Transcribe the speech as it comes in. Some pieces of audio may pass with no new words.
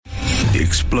the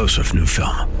explosive new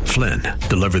film, Flynn,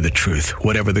 Deliver the Truth,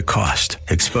 Whatever the Cost,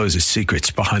 exposes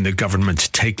secrets behind the government's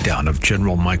takedown of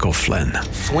General Michael Flynn.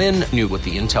 Flynn knew what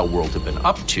the intel world had been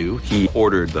up to. He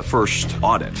ordered the first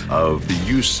audit of the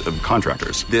use of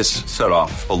contractors. This set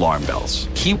off alarm bells.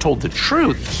 He told the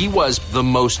truth. He was the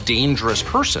most dangerous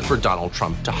person for Donald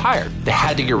Trump to hire. They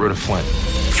had to get rid of Flynn.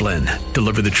 Flynn,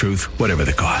 Deliver the Truth, Whatever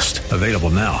the Cost. Available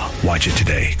now. Watch it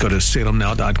today. Go to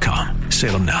salemnow.com.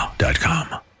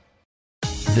 salemnow.com.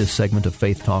 This segment of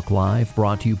Faith Talk Live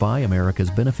brought to you by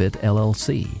America's Benefit,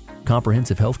 LLC.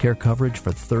 Comprehensive healthcare coverage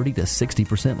for 30 to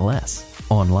 60% less.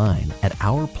 Online at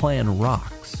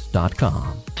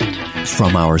ourplanrocks.com.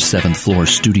 From our 7th floor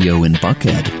studio in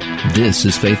Buckhead, this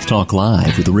is Faith Talk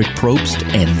Live with Rick Probst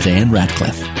and Dan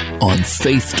Ratcliffe on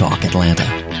Faith Talk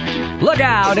Atlanta. Look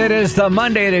out, it is the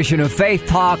Monday edition of Faith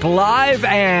Talk Live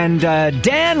and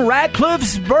Dan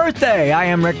Ratcliffe's birthday. I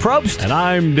am Rick Probst. And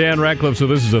I'm Dan Ratcliffe, so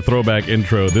this is a throwback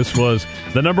intro. This was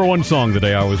the number one song the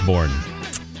day I was born.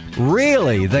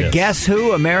 Really? The Yes. Guess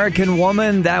Who, American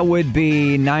Woman? That would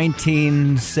be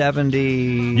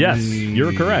 1970. Yes,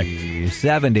 you're correct.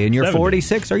 70. And you're 70.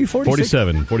 46? Are you 46?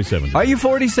 47. Are you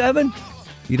 47?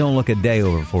 You don't look a day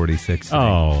over 46.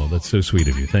 Oh, that's so sweet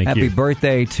of you. Thank Happy you.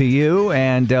 birthday to you.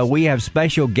 And we have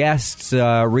special guests,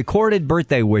 recorded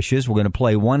birthday wishes. We're going to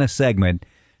play one a segment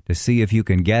to see if you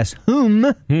can guess whom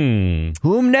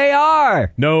they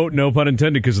are. No pun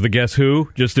intended, because the Guess Who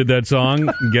just did that song.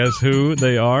 Guess who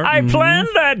they are? I planned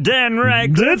that, Dan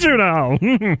Ratcliffe. Did you know?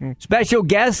 Special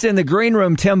guest in the green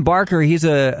room, Tim Barker. He's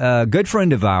a good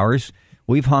friend of ours.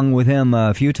 We've hung with him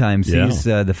a few times. Yeah. He's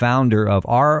the founder of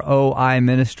ROI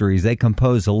Ministries. They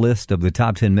compose a list of the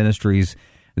top 10 ministries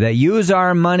that use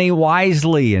our money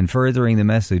wisely in furthering the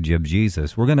message of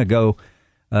Jesus. We're going to go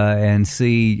and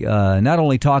see, not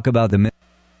only talk about the...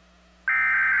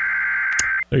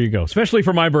 There you go. Especially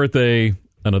for my birthday,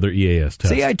 another EAS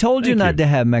test. See, I told you Thank not to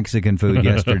have Mexican food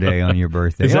yesterday on your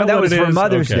birthday. Is that that what was it for is?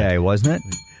 Mother's Okay. Day, wasn't it?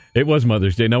 It was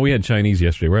Mother's Day. No, we had Chinese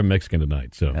yesterday. We're having Mexican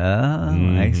tonight. So.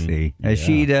 I see.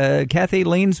 Kathy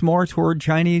leans more toward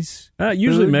Chinese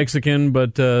Usually food? Mexican,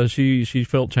 but she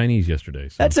felt Chinese yesterday.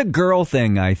 So. That's a girl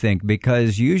thing, I think,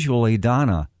 because usually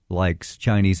Donna likes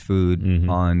Chinese food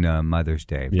on Mother's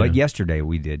Day. Yeah. But yesterday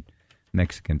we did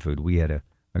Mexican food. We had a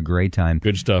great time.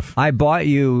 Good stuff. I bought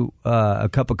you a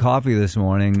cup of coffee this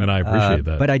morning. And I appreciate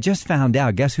that. But I just found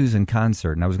out, guess who's in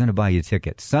concert? And I was going to buy you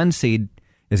tickets. Sunseed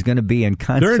is going to be in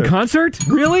concert. They're in concert?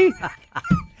 Really?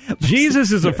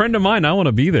 Jesus is a friend of mine. I want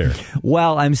to be there.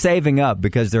 Well, I'm saving up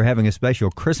because they're having a special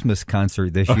Christmas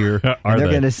concert this year. Are and they're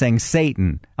they? going to sing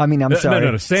Satan. I mean, I'm sorry.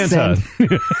 No, Santa.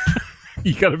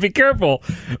 You got to be careful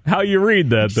how you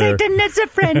read that there. Satan is a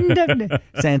friend of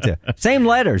Santa. Same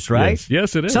letters, right?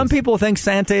 Yes, it is. Some people think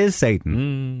Santa is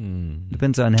Satan.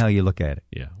 Depends on how you look at it.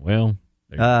 Yeah, well.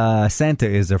 Santa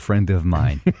is a friend of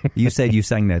mine. You said you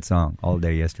sang that song all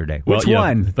day yesterday. Well, Which yeah,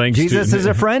 one? thanks Jesus to- is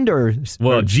a friend or...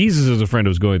 Well, Jesus is a friend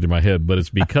was going through my head, but it's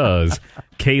because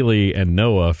Kaylee and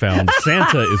Noah found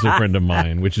Santa is a friend of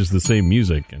mine, which is the same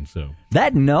music. And so,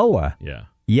 That Noah, yeah.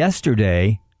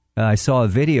 yesterday, I saw a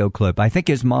video clip. I think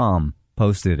his mom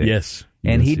posted it. Yes.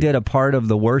 And Yes, he did a part of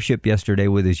the worship yesterday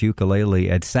with his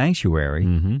ukulele at Sanctuary.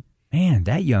 Mm-hmm. Man,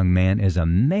 that young man is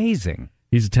amazing.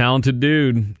 He's a talented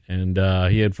dude, and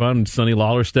he had fun. Sonny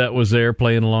Lawlerstedt was there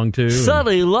playing along, too.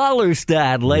 Sonny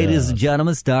Lawlerstedt, ladies Yeah. and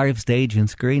gentlemen, star of stage and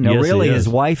screen. No, Yes, he really, is. his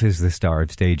wife is the star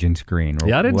of stage and screen.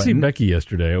 Yeah, I didn't see What- Becky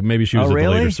yesterday. Maybe she was Oh, at the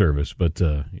really? later service, but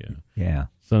yeah. Yeah.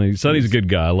 Sonny's a good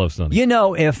guy. I love Sonny. You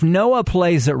know, if Noah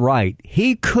plays it right,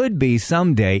 he could be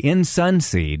someday in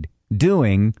Sunseed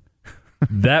doing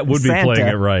That would be Santa. playing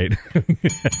it right.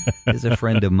 is a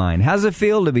friend of mine. How's it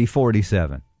feel to be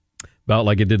 47? About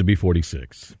like it did to be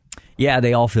 46. Yeah,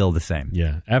 they all feel the same.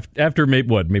 Yeah. After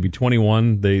maybe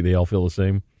 21, they all feel the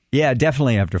same. Yeah,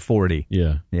 definitely after 40.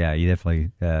 Yeah. Yeah, you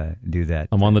definitely do that.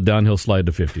 I'm on the downhill slide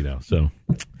to 50 now, so.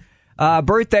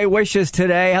 Birthday wishes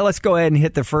today. Let's go ahead and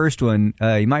hit the first one.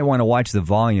 You might want to watch the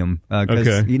volume because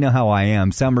Okay. you know how I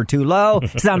am. Some are too low,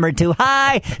 some are too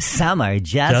high, some are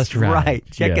just right.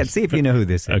 Check Yes. it. See if you know who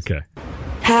this is. Okay.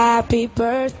 Happy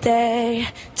birthday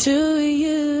to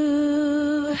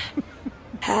you.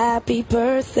 Happy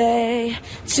birthday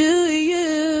to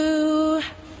you.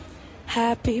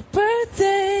 Happy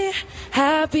birthday.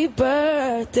 Happy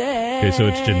birthday. Okay, so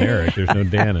it's generic. There's no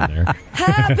Dan in there.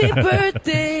 Happy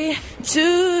birthday to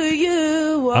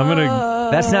you.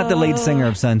 That's not the lead singer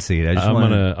of Sunseed.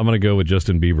 I'm gonna go with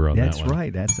Justin Bieber on that one. That's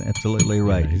right. That's absolutely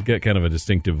right. Yeah, he's got kind of a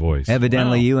distinctive voice.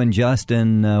 Evidently, you and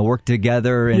Justin worked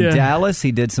together in Dallas.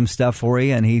 He did some stuff for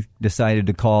you, and he decided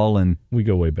to call and we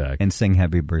go way back and sing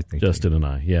 "Happy Birthday." Justin and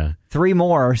I, yeah. 3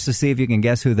 more to see if you can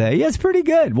guess who they. Yeah, it's pretty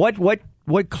good. What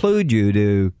clued you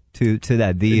to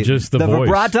that? Just the voice.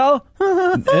 Vibrato?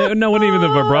 No, not even the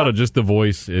vibrato. Just the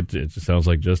voice. It just sounds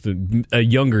like a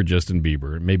younger Justin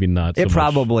Bieber. Maybe not. So it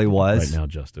probably much was right now,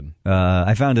 Justin.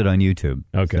 I found it on YouTube.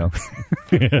 Okay. So.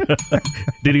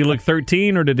 Did he look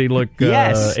 13 or did he look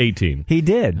 18? He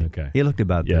did. Okay. He looked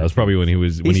about. Yeah, that's probably when he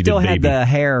was. When he still did had Baby. the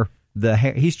hair.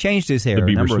 He's changed his hair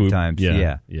a number of times.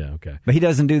 Yeah. Okay. But he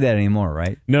doesn't do that anymore,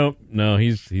 right? No.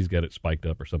 He's got it spiked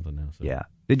up or something now. So. Yeah.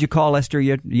 Did you call Esther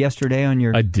yesterday on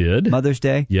your I did. Mother's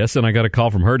Day? Yes, and I got a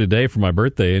call from her today for my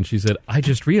birthday, and she said, I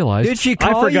just realized Did she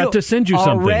call I forgot to send you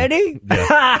already? something.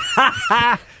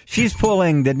 Yeah. She's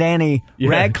pulling the Danny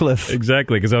Radcliffe.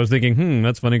 Exactly, because I was thinking,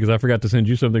 that's funny because I forgot to send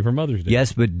you something for Mother's Day.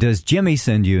 Yes, but does Jimmy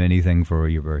send you anything for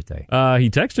your birthday? He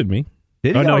texted me.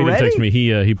 Did he no, already? he didn't text me.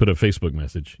 He put a Facebook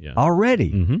message. Yeah.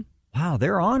 Already? Mm-hmm. Wow,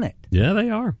 they're on it. Yeah, they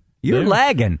are. You're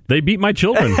lagging. They beat my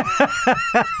children.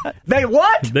 They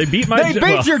what? They beat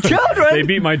your children? They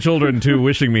beat my children to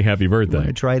wishing me happy birthday. Want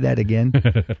to try that again?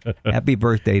 Happy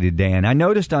birthday to Dan. I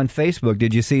noticed on Facebook,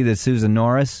 did you see that Susan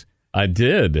Norris I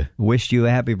did. wished you a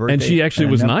happy birthday? And she actually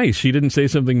was nice. She didn't say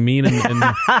something mean and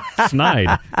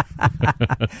snide.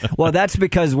 Well, that's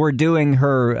because we're doing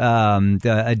her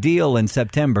a deal in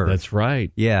September. That's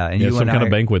right. Yeah, and some kind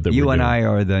of banquet that you we're and doing. I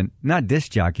are the not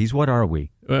disc jockeys. What are we?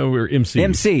 We're MCs.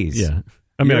 MCs. Yeah.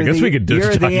 I mean, I guess we could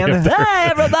disc jockey up there.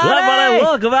 Hey, everybody!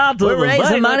 Welcome out to We're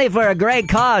raising money for a great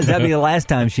cause. That'd be the last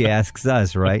time she asks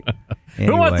us, right?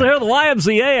 Anyway. Who wants to hear the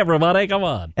YMCA, everybody? Come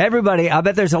on. Everybody, I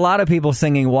bet there's a lot of people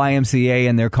singing YMCA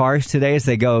in their cars today as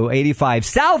they go 85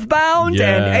 southbound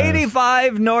and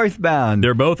 85 northbound.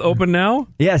 They're both open now?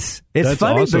 Yes. It's That's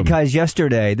funny awesome. because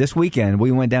this weekend,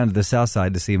 we went down to the south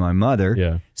side to see my mother.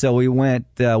 Yeah. So we went,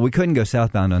 we couldn't go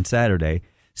southbound on Saturday.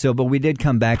 But we did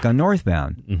come back on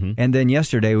northbound. Mm-hmm. And then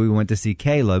yesterday we went to see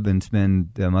Caleb and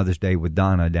spend Mother's Day with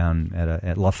Donna down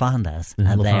at La Fonda's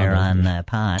there on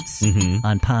Ponce. Mm-hmm.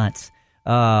 On Ponce.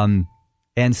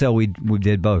 And so we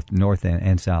did both north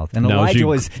and south. And Elijah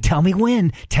was, tell me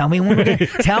when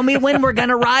we're going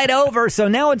to ride over. So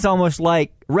now it's almost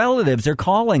like relatives are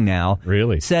calling now.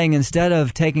 Really? Saying instead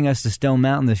of taking us to Stone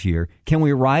Mountain this year, can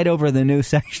we ride over the new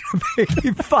section of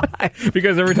 85?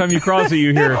 Because every time you cross it,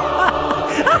 you hear...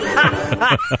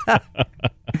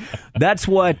 That's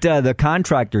what the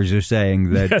contractors are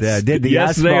saying that did the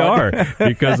asphalt. Yes, they are,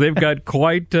 because they've got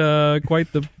quite the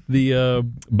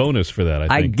bonus for that, I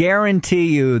think. I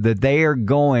guarantee you that they are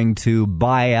going to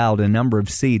buy out a number of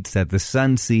seats at the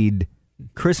Sunseed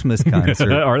Christmas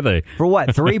concert. Are they? For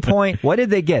what? What did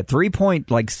they get?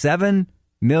 $3.7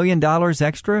 million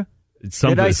extra?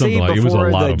 Did I see like, before it was a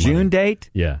lot the of June money. date?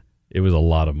 Yeah, it was a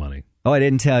lot of money. Oh, I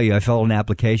didn't tell you. I filled an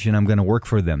application. I'm going to work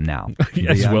for them now.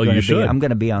 Yes, well, you should. I'm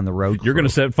going to be on the road. You're going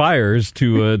to set fires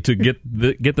to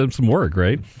get them some work,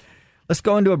 right? Let's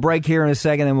go into a break here in a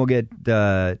second, and we'll get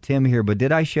Tim here. But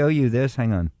did I show you this?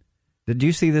 Hang on. Did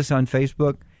you see this on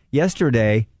Facebook?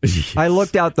 Yesterday, yes, I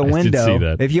looked out the window. Did see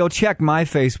that. If you'll check my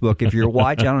Facebook, if you're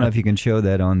watching, I don't know if you can show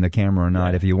that on the camera or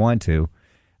not, if you want to.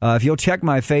 If you'll check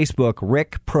my Facebook,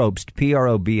 Rick Probst,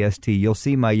 Probst, you'll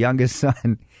see my youngest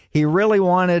son. He really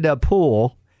wanted a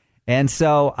pool, and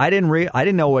so I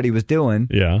didn't know what he was doing.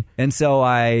 Yeah. And so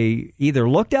I either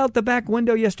looked out the back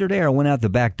window yesterday or went out the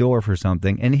back door for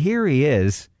something, and here he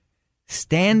is,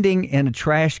 standing in a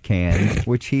trash can,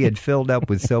 which he had filled up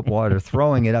with soap water,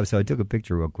 throwing it up. So I took a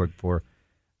picture real quick before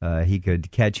he could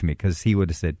catch me, because he would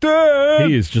have said, "Dad,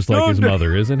 he is just like his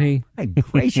mother, isn't he?" My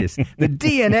gracious. The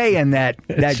DNA in that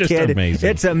kid, amazing.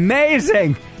 It's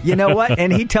amazing. You know what?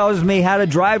 And he tells me how to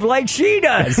drive like she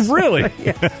does. Really?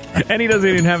 Yeah. And he doesn't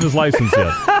even have his license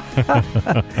yet.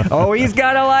 Oh, he's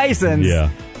got a license. Yeah.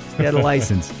 He's got a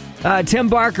license. Tim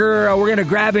Barker, we're going to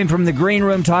grab him from the green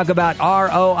room, talk about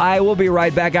ROI. We'll be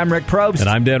right back. I'm Rick Probst. And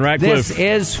I'm Dan Radcliffe. This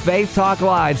is Faith Talk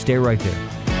Live. Stay right there.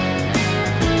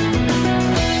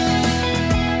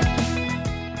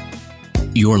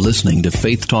 You're listening to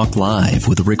Faith Talk Live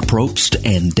with Rick Probst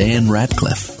and Dan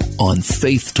Radcliffe on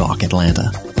Faith Talk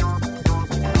Atlanta.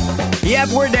 Yep,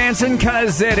 we're dancing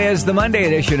because it is the Monday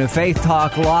edition of Faith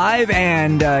Talk Live,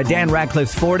 and Dan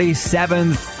Radcliffe's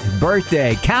 47th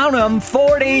birthday. Count them,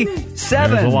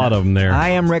 47. There's a lot of them there. I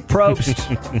am Rick Probst.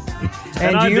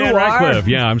 And I'm Dan Ratcliffe.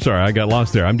 Yeah, I'm sorry. I got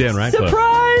lost there. I'm Dan Ratcliffe.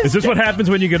 Surprise! Is this what happens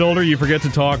when you get older? You forget to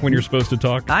talk when you're supposed to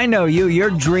talk? I know you. You're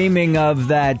dreaming of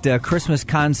that Christmas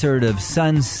concert of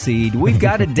Sunseed. We've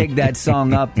got to dig that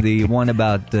song up, the one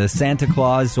about Santa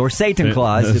Claus or Satan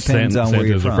Claus, depends on where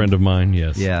you're from. Santa's a friend of mine,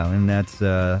 yes. Yeah, and that's...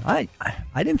 I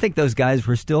didn't think those guys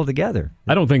were still together.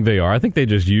 I don't think they are. I think they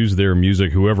just used their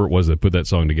music, whoever it was that put that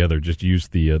song together, just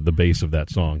used the bass of that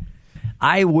song.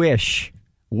 I wish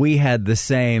we had the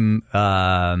same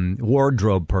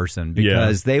wardrobe person,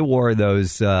 because they wore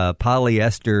those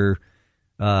polyester,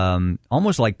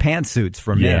 almost like pantsuits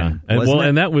for men.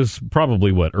 And that was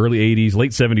probably early 80s,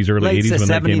 late 70s, early 80s when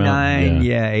that came out.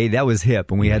 79, that was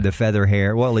hip when we had the feather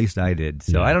hair. Well, at least I did.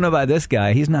 So I don't know about this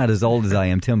guy. He's not as old as I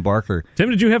am, Tim Barker. Tim,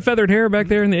 did you have feathered hair back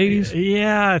there in the 80s?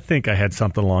 Yeah, I think I had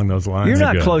something along those lines. You're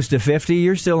not close to 50.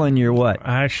 You're still in your what?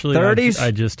 Actually, 30s?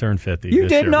 I just turned 50. You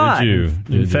did not.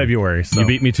 In February. So. You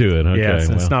beat me to it. Okay, yes,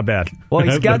 it's not bad. Well,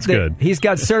 he's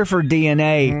got surfer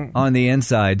DNA on the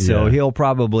inside, so he'll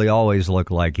probably always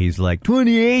look like he's like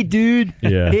 28, dude.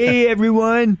 Yeah. Hey,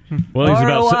 everyone. Well,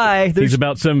 he's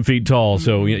about 7 feet tall,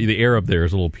 so the air up there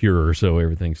is a little purer, so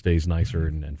everything stays nicer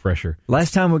and fresher.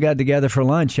 Last time we got together for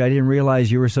lunch, I didn't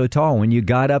realize you were so tall. When you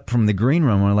got up from the green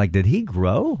room, I'm like, did he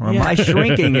grow? Or am I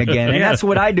shrinking again? And that's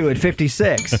what I do at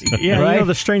 56. Yeah, right? You know,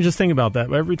 the strangest thing about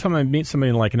that, every time I meet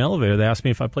somebody in like an elevator, they ask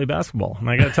me if I play basketball. And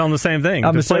I got to tell them the same thing.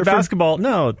 I'm to a play surfer? basketball,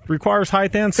 no, it requires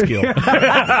height and skill. You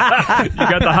got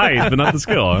the height, but not the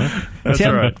skill, huh? That's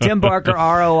right. Tim Barker,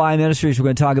 ROI Ministries. We're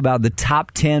going to talk about the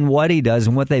top 10, what he does,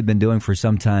 and what they've been doing for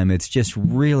some time. It's just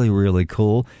really, really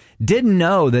cool. Didn't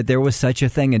know that there was such a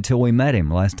thing until we met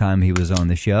him last time he was on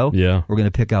the show. Yeah. We're going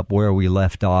to pick up where we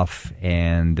left off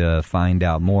and find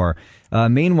out more.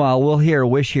 Meanwhile, we'll hear a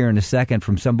wish here in a second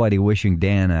from somebody wishing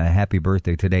Dan a happy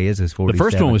birthday. Today is his 47th The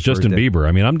first one was Justin birthday. Bieber.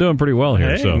 I mean, I'm doing pretty well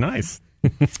here. Hey, so nice.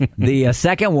 The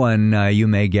second one you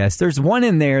may guess. There's one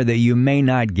in there that you may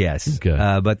not guess,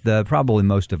 Okay. but probably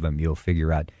most of them you'll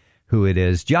figure out who it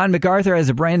is. John MacArthur has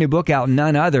a brand new book out,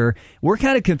 none other. We're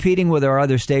kind of competing with our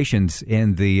other stations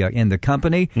in the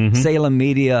company. Salem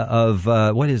Media of,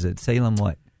 what is it? Salem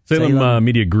what? Salem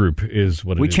Media Group is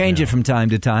what it is. We change now. it from time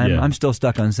to time. Yeah. I'm still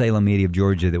stuck on Salem Media of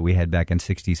Georgia that we had back in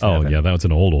 67. Oh, yeah, that was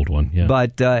an old one. Yeah.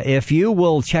 But if you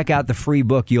will check out the free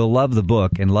book, you'll love the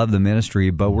book and love the ministry.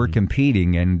 But we're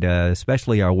competing, and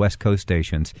especially our West Coast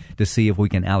stations, to see if we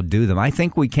can outdo them. I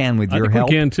think we can with your help.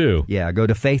 We can, too. Yeah, go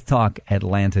to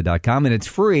faithtalkatlanta.com, and it's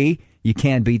free. You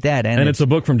can't beat that. And it's a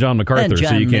book from John MacArthur,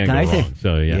 so you can't go wrong.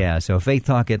 So, yeah, so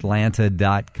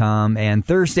faithtalkatlanta.com. And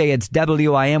Thursday, it's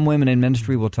WIM Women in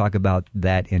Ministry. We'll talk about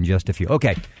that in just a few.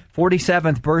 Okay,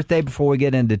 47th birthday. Before we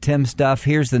get into Tim's stuff,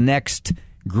 here's the next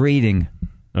greeting.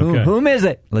 Okay. Whom is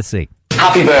it? Let's see.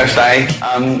 Happy birthday.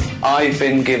 I've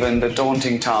been given the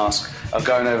daunting task of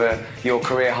going over your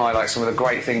career highlights, some of the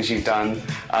great things you've done.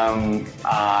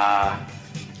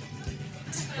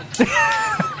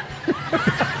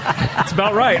 That's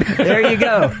about right. There you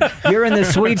go. You're in the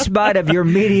sweet spot of your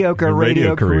mediocre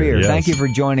radio career. Yes. Thank you for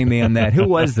joining me on that. Who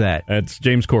was that? That's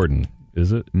James Corden,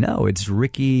 is it? No, it's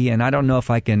Ricky, and I don't know if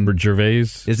I can... Or Gervais?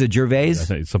 Is it Gervais? I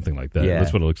think it's something like that. Yeah.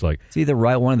 That's what it looks like. It's either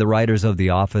one of the writers of The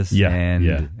Office and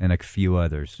a few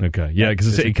others. Okay, yeah,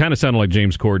 because it kind of sounded like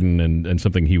James Corden and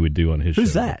something he would do on his show.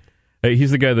 Who's that? Hey,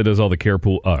 he's the guy that does all the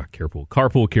carpool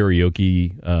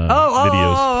karaoke videos.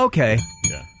 Oh, okay.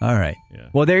 Yeah. All right. Yeah.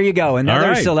 Well, there you go. Another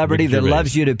All right. celebrity Ricky that Gervais.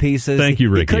 loves you to pieces. Thank you,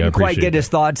 Ricky. He couldn't I quite appreciate get his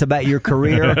thoughts about your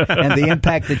career and the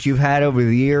impact that you've had over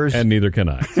the years. And neither can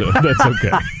I, so that's okay.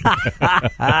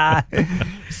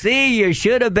 See, you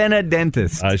should have been a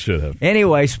dentist. I should have.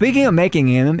 Anyway, speaking of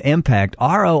making an impact,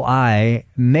 ROI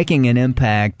making an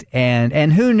impact,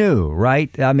 and who knew,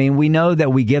 right? I mean, we know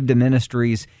that we give to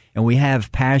ministries and we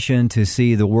have passion to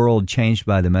see the world changed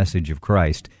by the message of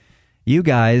Christ. You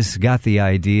guys got the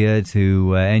idea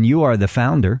to, and you are the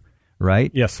founder,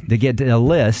 right? Yes. To get a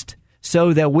list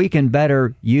so that we can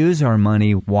better use our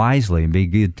money wisely and be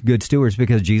good stewards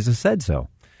because Jesus said so,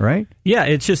 right? Yeah,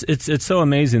 it's just it's so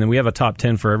amazing that we have a top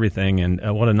 10 for everything, and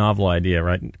what a novel idea,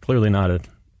 right? Clearly not an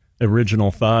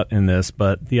original thought in this,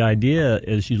 but the idea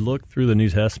is you look through the New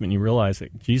Testament, you realize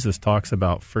that Jesus talks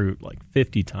about fruit like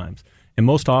 50 times, and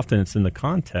most often it's in the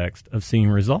context of seeing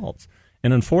results.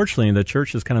 And unfortunately, the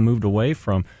church has kind of moved away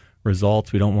from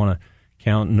results. We don't want to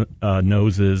count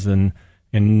noses and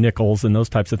nickels and those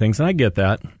types of things, and I get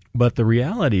that. But the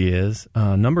reality is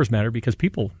numbers matter because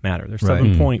people matter. There's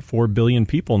 7.4 billion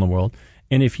people in the world,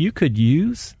 and if you could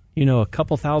use a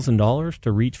couple $1,000s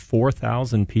to reach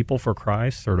 4,000 people for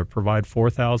Christ or to provide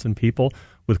 4,000 people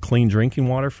with clean drinking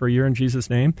water for a year in Jesus'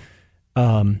 name,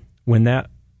 when that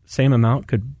same amount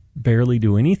could barely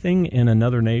do anything in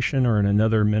another nation or in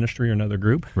another ministry or another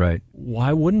group, right?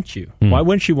 Why wouldn't you? Why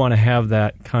wouldn't you want to have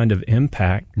that kind of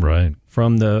impact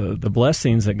from the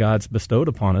blessings that God's bestowed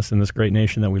upon us in this great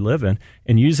nation that we live in,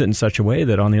 and use it in such a way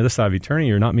that on the other side of eternity,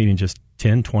 you're not meeting just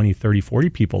 10, 20, 30, 40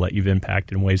 people that you've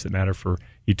impacted in ways that matter for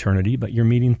eternity, but you're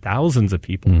meeting thousands of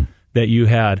people that you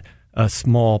had a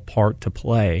small part to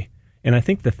play. And I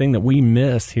think the thing that we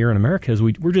miss here in America is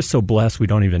we're just so blessed we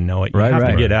don't even know it. You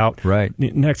have to get out. Right.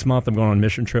 Next month I'm going on a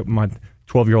mission trip with my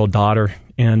 12-year-old daughter,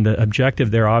 and the objective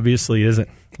there obviously isn't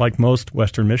like most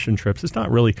Western mission trips. It's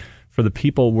not really for the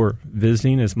people we're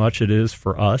visiting as much as it is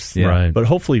for us. Yeah. Right. But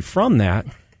hopefully from that,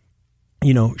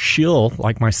 she'll,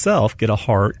 like myself, get a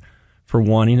heart for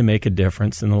wanting to make a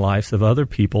difference in the lives of other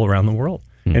people around the world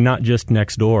and not just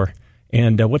next door.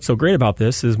 And what's so great about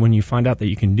this is when you find out that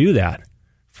you can do that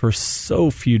for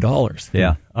so few dollars.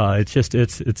 Yeah.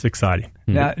 It's exciting.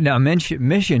 Now,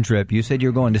 mission trip, you said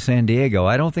you're going to San Diego.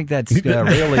 I don't think that's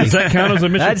really... Does that count as a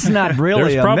mission? That's not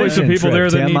really There's probably some people trip, there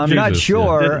that Tim. need I'm Jesus. not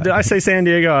sure. Did I say San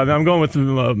Diego? I'm going with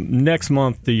next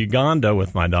month to Uganda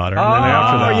with my daughter. And then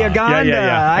after that, Uganda.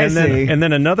 Yeah. I see. And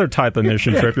then another type of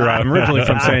mission trip. You're right. I'm originally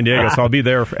from San Diego, so I'll be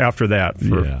there after that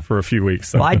for a few weeks.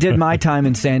 So. Well, I did my time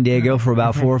in San Diego for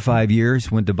about 4 or 5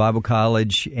 years, went to Bible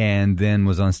college, and then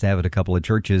was on staff at a couple of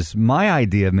churches. My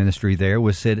idea of ministry there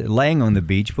was laying on the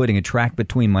beach, putting a track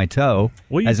between my toe.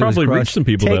 Well, you probably reached some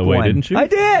people that way, didn't you? I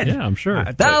did. Yeah, I'm sure.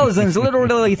 Thousands,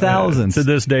 literally thousands. To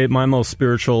this day, my most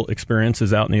spiritual experience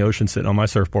is out in the ocean sitting on my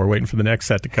surfboard waiting for the next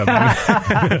set to come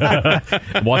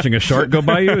in. Watching a shark go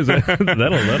by you?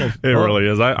 That'll It really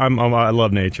is. I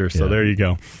love nature, so there you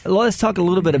go. Let's talk a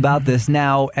little bit about this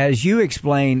now. As you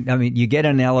explain, I mean, you get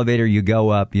in an elevator, you go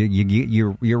up,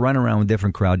 you run around with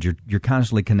different crowds, you're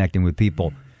constantly connecting with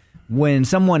people. When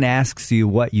someone asks you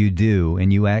what you do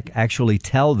and you actually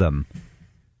tell them,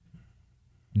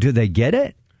 do they get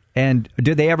it? And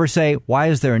do they ever say, why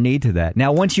is there a need to that?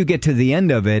 Now, once you get to the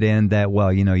end of it and that,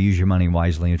 use your money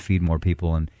wisely and feed more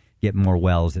people and get more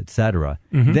wells, et cetera,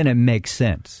 then it makes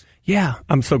sense. Yeah,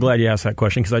 I'm so glad you asked that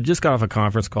question because I just got off a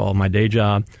conference call. My day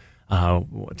job,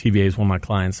 TVA is one of my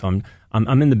clients, so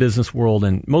I'm in the business world,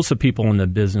 and most of the people in the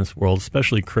business world,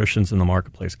 especially Christians in the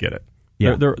marketplace, get it.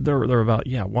 Yeah. They're about,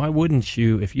 why wouldn't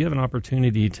you, if you have an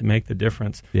opportunity to make the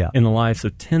difference in the lives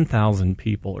of 10,000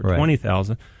 people or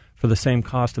 20,000 for the same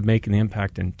cost of making the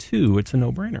impact in 2, it's a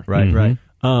no-brainer. Right.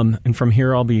 And from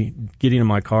here, I'll be getting in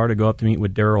my car to go up to meet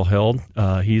with Daryl Held.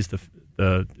 He's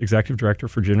the executive director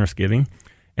for Generous Giving,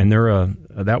 and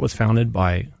that was founded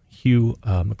by Hugh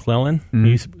McClellan.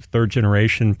 He's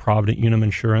third-generation Provident Unum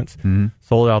Insurance.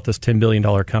 Sold out this $10 billion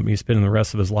company, spending the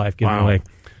rest of his life giving away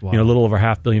a little over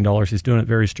 $500 million. He's doing it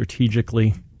very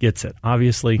strategically, gets it.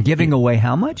 Obviously. Giving away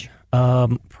how much?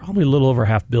 Probably a little over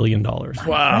 $500 million.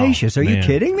 Wow. Gracious, are you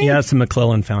kidding me? Yeah, it's the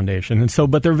McClellan Foundation. And so,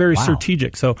 but they're very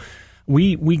strategic. So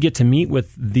we get to meet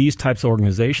with these types of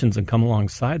organizations and come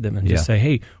alongside them and just say,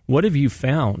 hey, what have you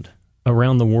found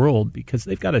around the world? Because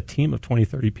they've got a team of 20,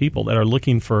 30 people that are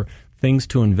looking for things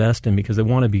to invest in because they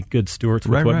want to be good stewards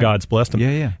with what God's blessed them.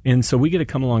 Yeah. And so we get to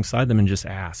come alongside them and just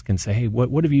ask and say, hey,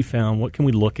 what have you found? What can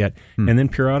we look at? And then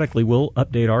periodically we'll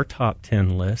update our top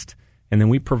 10 list, and then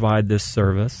we provide this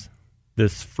service,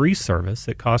 this free service.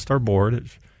 It cost our board.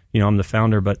 I'm the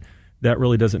founder, but that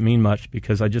really doesn't mean much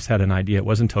because I just had an idea. It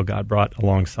wasn't until God brought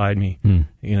alongside me,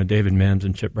 David Mims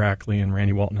and Chip Brackley and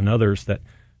Randy Walton and others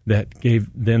that gave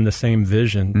them the same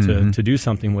vision to do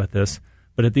something with this.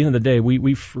 But at the end of the day,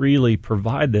 we freely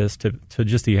provide this to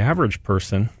just the average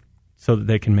person so that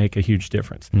they can make a huge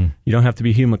difference. You don't have to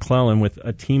be Hugh McClellan with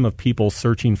a team of people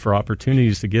searching for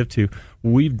opportunities to give to.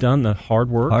 We've done the hard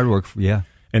work. Yeah.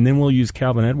 And then we'll use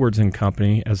Calvin Edwards and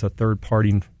Company as a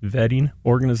third-party vetting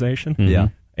organization. Yeah.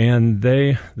 And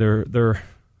they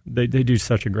do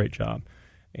such a great job.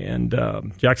 And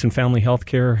Jackson Family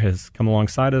Healthcare has come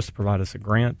alongside us to provide us a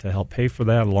grant to help pay for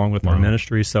that along with our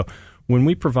ministry. So when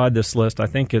we provide this list, I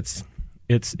think it's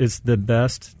the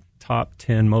best top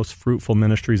 10 most fruitful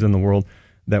ministries in the world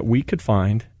that we could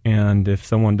find. And if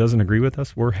someone doesn't agree with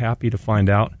us, we're happy to find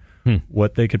out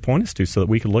what they could point us to so that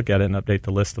we could look at it and update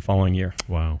the list the following year.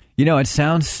 Wow. It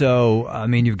sounds so,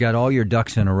 you've got all your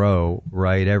ducks in a row,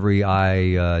 right? Every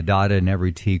I dotted and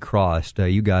every T crossed.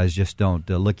 You guys just don't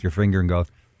lick your finger and go,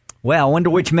 well, I wonder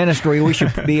which ministry we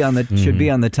should be on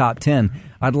the top 10.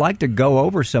 I'd like to go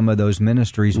over some of those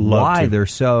ministries. Why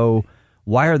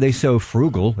are they so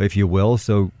frugal, if you will,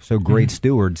 so great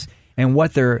stewards, and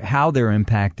how they're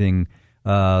impacting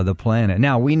the planet.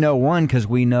 Now, we know one because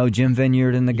we know Jim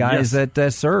Vineyard and the guys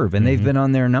that serve, and they've been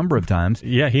on there a number of times.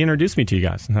 Yeah, he introduced me to you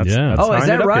guys. That's is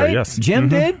that right? Here, yes. Jim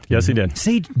did? Yes, he did.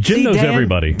 Jim knows Dan?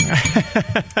 everybody.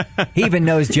 He even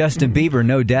knows Justin Bieber,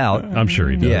 no doubt. I'm sure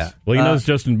he does. Yeah. Well, he knows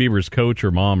Justin Bieber's coach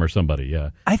or mom or somebody, yeah.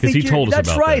 I think he told us that's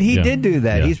about right. that. He Yeah. did do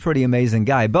that. Yeah. He's a pretty amazing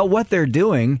guy. But what they're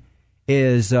doing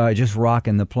is just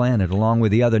rocking the planet along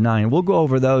with the other 9. We'll go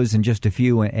over those in just a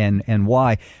few and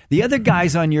why. The other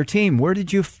guys on your team, where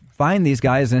did you find these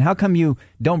guys, and how come you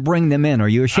don't bring them in? Are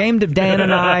you ashamed of Dan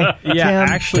and I? Yeah, Tim?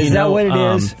 actually, is that what it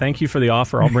is? Thank you for the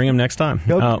offer. I'll bring them next time.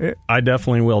 I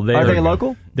definitely will. Are they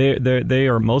local? They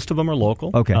are. Most of them are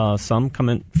local. Okay. Some come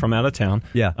in from out of town.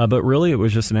 Yeah. But really, it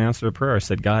was just an answer to prayer. I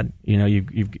said, God,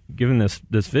 you've given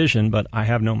this vision, but I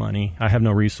have no money. I have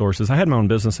no resources. I had my own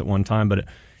business at one time, but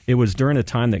it was during a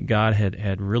time that God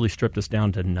had really stripped us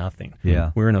down to nothing.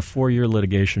 Yeah. We were in a 4-year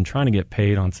litigation trying to get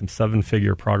paid on some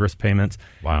 7-figure progress payments.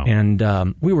 Wow. And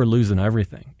we were losing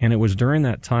everything. And it was during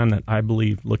that time that I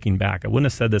believe, looking back, I wouldn't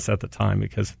have said this at the time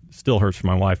because it still hurts for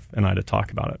my wife and I to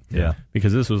talk about it. Yeah.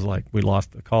 Because this was like, we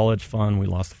lost the college fund, we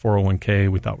lost the 401k,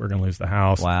 we thought we were going to lose the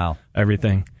house. Wow.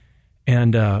 Everything.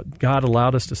 And God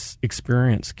allowed us to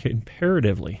experience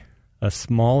comparatively a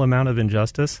small amount of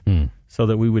injustice so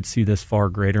that we would see this far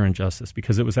greater injustice.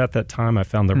 Because it was at that time I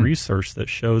found the research that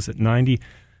shows that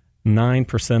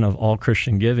 99% of all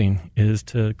Christian giving is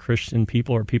to Christian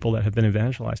people or people that have been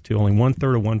evangelized to. Only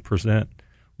 1/3 of 1%.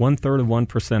 1/3 of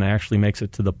 1% actually makes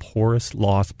it to the poorest,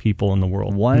 lost people in the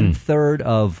world. 1/3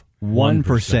 of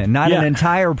 1%, not an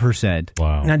entire percent.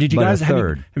 Wow. Now, did you but guys a have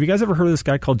third? you guys ever heard of this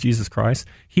guy called Jesus Christ?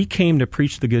 He came to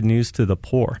preach the good news to the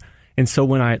poor. And so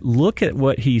when I look at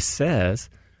what he says,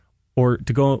 or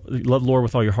to go love the Lord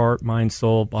with all your heart, mind,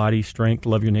 soul, body, strength,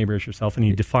 love your neighbor as yourself, and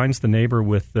he defines the neighbor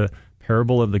with the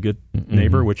parable of the good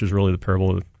neighbor, which is really the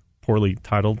parable of the poorly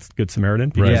titled Good Samaritan,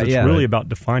 because it's really about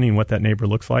defining what that neighbor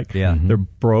looks like. Yeah. They're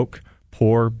broke,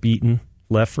 poor, beaten,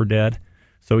 left for dead.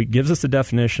 So he gives us a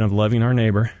definition of loving our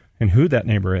neighbor and who that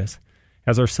neighbor is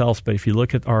as ourselves. But if you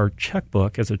look at our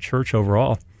checkbook as a church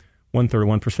overall, 1/3 of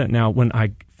 1%. Now, when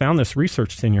I found this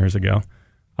research 10 years ago,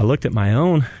 I looked at my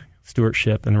own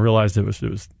stewardship and realized it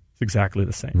was exactly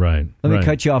the same. Right. Let me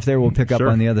cut you off there. We'll pick up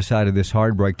on the other side of this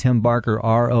hard break. Tim Barker,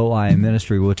 ROI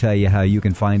Ministry, will tell you how you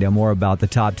can find out more about the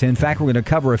top 10. In fact, we're going to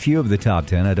cover a few of the top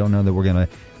 10. I don't know that we're going to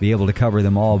be able to cover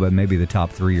them all, but maybe the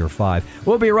top 3 or 5.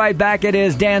 We'll be right back. It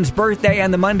is Dan's birthday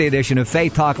and the Monday edition of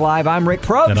Faith Talk Live. I'm Rick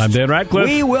Probst. And I'm Dan Ratcliffe.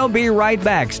 We will be right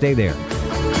back. Stay there.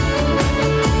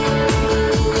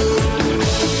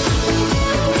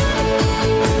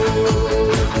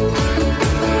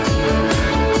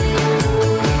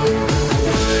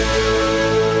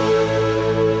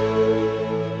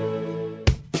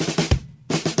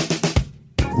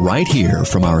 Right here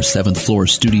from our 7th floor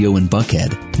studio in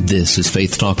Buckhead, this is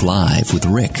Faith Talk Live with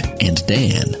Rick and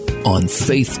Dan on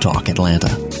Faith Talk Atlanta.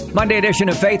 Monday edition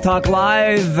of Faith Talk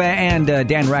Live and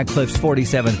Dan Ratcliffe's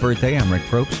 47th birthday. I'm Rick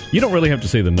Probst. You don't really have to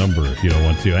say the number if you don't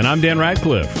want to. And I'm Dan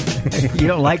Ratcliffe. You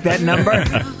don't like that number?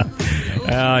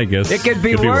 I guess. It could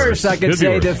be worse. I could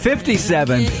say the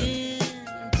 57th.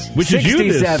 Which is you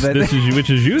which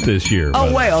is you this year.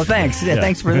 Oh, well, thanks. Yeah,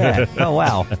 thanks for that. Oh,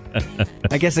 wow.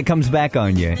 I guess it comes back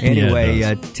on you.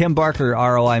 Anyway, Tim Barker,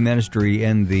 ROI Ministry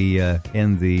in the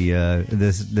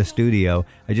studio.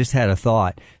 I just had a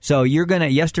thought. So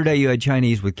yesterday you had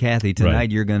Chinese with Kathy.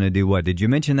 Tonight you're going to do what? Did you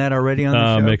mention that already on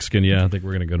the show? Mexican, yeah. I think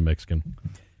we're going to go to Mexican.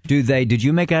 Did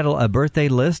you make out a birthday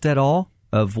list at all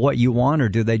of what you want, or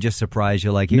do they just surprise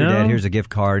you? Like, here, Dad, here's a gift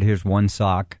card, here's one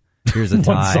sock. Here's a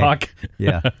tie. One sock.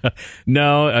 Yeah.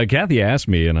 No, Kathy asked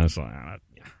me, and I was like, I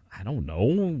don't know,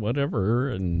 whatever.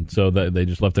 And so they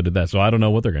just left it at that. So I don't know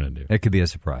what they're going to do. It could be a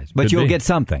surprise. But you'll get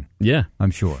something. Yeah.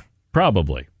 I'm sure.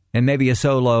 Probably. And maybe a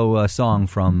solo song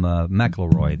from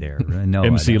McElroy there. No,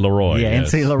 MC Leroy. Yeah,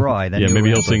 yes. MC Leroy. Yeah, maybe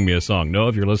he'll sing me a song. No,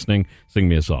 if you're listening, sing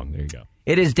me a song. There you go.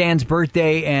 It is Dan's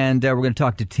birthday, and we're going to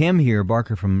talk to Tim here,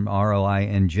 Barker from ROI,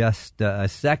 in just a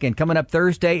second. Coming up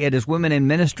Thursday, it is Women in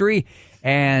Ministry,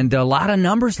 and a lot of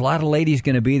numbers, a lot of ladies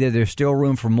going to be there. There's still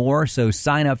room for more, so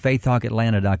sign up,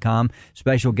 faithtalkatlanta.com.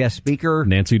 Special guest speaker,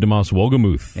 Nancy DeMoss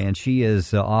Wolgemuth. And she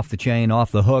is off the chain,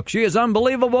 off the hook. She is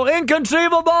unbelievable,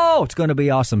 inconceivable. It's going to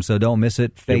be awesome, so don't miss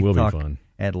it.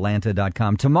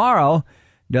 faithtalkatlanta.com. Tomorrow,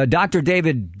 Dr.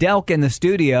 David Delk in the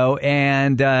studio,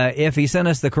 and if he sent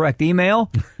us the correct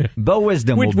email, Bo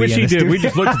Wisdom will be which in he the did. studio. We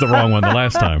just looked at the wrong one the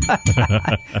last time.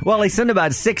 Well, he sent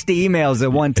about 60 emails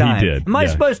at one time. He did. Am I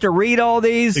supposed to read all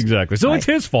these? Exactly. So it's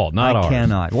his fault, not ours. I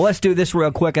cannot. Well, let's do this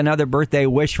real quick. Another birthday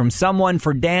wish from someone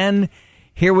for Dan.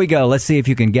 Here we go. Let's see if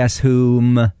you can guess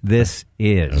whom this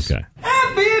is. Okay.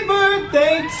 Happy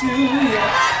birthday to you.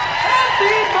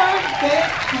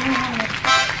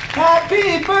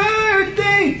 Happy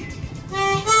birthday.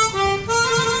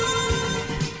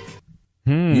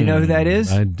 You know who that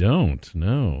is? I don't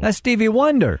know. That's Stevie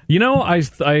Wonder. You know, I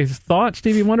thought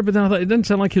Stevie Wonder, but then I thought it doesn't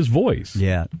sound like his voice.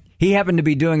 Yeah. He happened to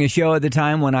be doing a show at the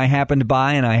time when I happened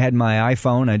by, and I had my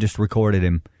iPhone. I just recorded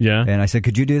him. Yeah. And I said,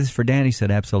 could you do this for Dan? He said,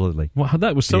 absolutely. Wow,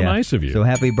 that was so nice of you. So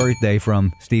happy birthday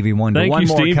from Stevie Wonder. Thank One you,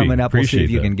 more Stevie. coming up. We'll see Appreciate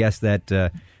if you that. can guess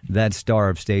that star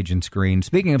of stage and screen.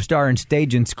 Speaking of star and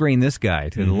stage and screen, this guy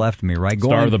to the left of me, right?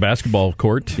 Star of the basketball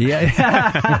court.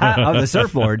 Yeah, of the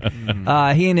surfboard.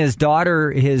 He and his daughter,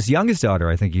 his youngest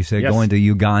daughter, I think you said, Yes. going to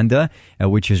Uganda,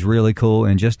 which is really cool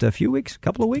in just a few weeks,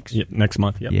 couple of weeks? Yeah, next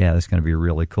month, yep. Yeah, that's going to be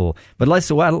really cool. But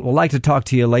I'd like to talk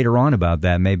to you later on about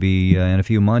that, maybe in a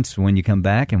few months when you come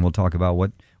back, and we'll talk about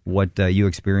what you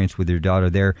experienced with your daughter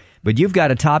there. But you've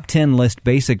got a top 10 list,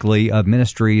 basically, of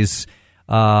ministries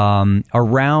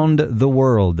around the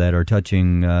world that are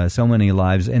touching so many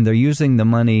lives, and they're using the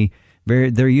money,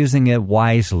 they're using it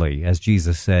wisely, as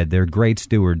Jesus said. They're great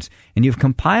stewards. And you've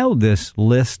compiled this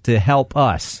list to help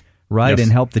us, right, Yes.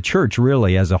 and help the church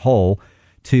really as a whole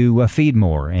to feed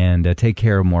more and take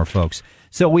care of more folks.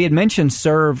 So we had mentioned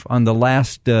Serve on the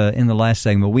last in the last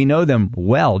segment. We know them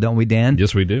well, don't we, Dan?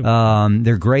 Yes, we do.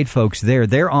 They're great folks there.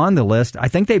 They're on the list. I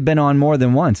think they've been on more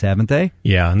than once, haven't they?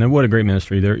 Yeah, and then what a great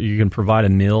ministry. There, you can provide a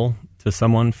meal to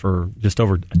someone for just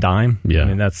over a dime. Yeah. I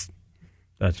mean, that's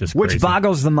just Which crazy.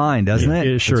 boggles the mind, doesn't it?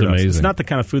 It sure It's does. amazing. It's not the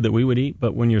kind of food that we would eat,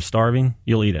 but when you're starving,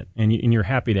 you'll eat it, and you're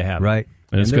happy to have it. Right.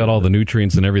 And it's got all the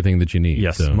nutrients and everything that you need.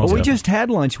 Yes, So. most Well, we definitely. just had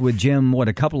lunch with Jim,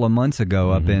 a couple of months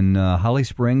ago up in Holly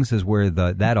Springs is where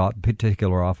that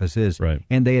particular office is. Right.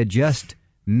 And they had just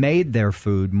made their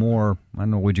food more, I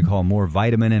don't know, what you call it, more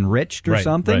vitamin enriched or Right,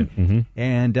 something. right. Mm-hmm.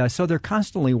 And so they're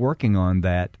constantly working on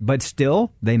that. But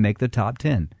still, they make the top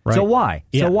 10. Right. So why?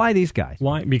 Yeah. So why these guys?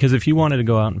 Why? Because if you wanted to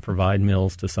go out and provide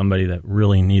meals to somebody that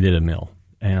really needed a meal,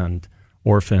 and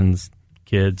orphans,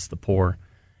 kids, the poor,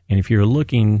 and if you're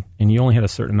looking and you only had a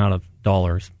certain amount of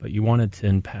dollars, but you wanted to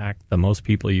impact the most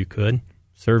people you could,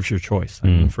 Serve's your choice. I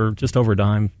mean, for just over a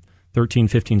dime, 13,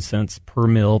 15 cents per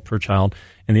meal per child.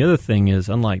 And the other thing is,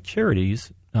 unlike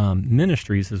charities,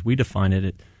 ministries, as we define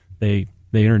it, they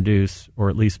introduce or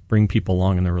at least bring people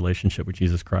along in their relationship with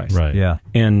Jesus Christ. Right. Yeah.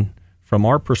 And from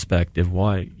our perspective,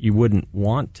 why you wouldn't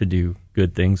want to do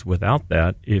good things without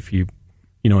that if you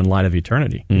in light of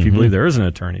eternity. If you believe there is an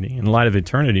eternity, in light of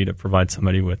eternity, to provide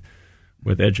somebody with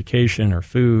education or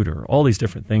food or all these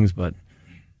different things, but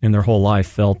in their whole life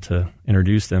failed to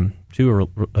introduce them to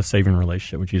a saving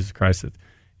relationship with Jesus Christ,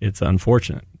 it's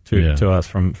unfortunate to us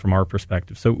from our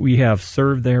perspective. So we have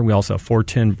Serve there. We also have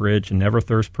 410 Bridge and Never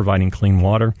Thirst providing clean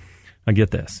water. Now get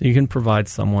this. You can provide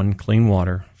someone clean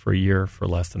water for a year for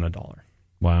less than $1.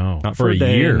 Wow. Not for a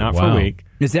day, year. not for Wow. a week.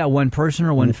 Is that one person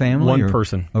or one family? One or-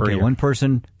 person per Okay, year. one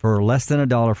person for less than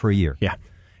 $1 for a year. Yeah.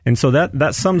 And so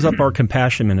that sums up our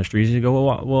compassion ministries. You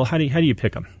go, well, how do you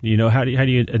pick them? How do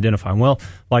you identify them? Well,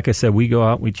 like I said, we go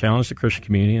out, we challenge the Christian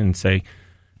community and say,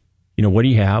 what do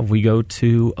you have? We go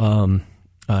to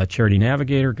Charity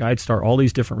Navigator, GuideStar, all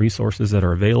these different resources that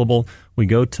are available. We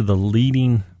go to the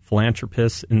leading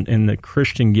philanthropists in the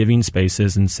Christian giving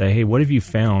spaces and say, hey, what have you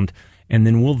found? And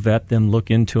then we'll vet them,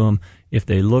 look into them. If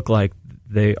they look like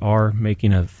they are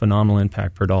making a phenomenal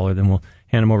impact per dollar, then we'll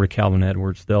hand them over to Calvin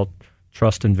Edwards. They'll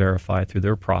trust and verify through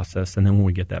their process, and then when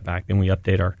we get that back, then we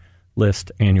update our list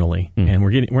annually. And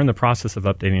we're in the process of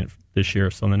updating it this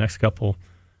year. So in the next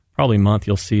probably month,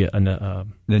 you'll see The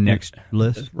next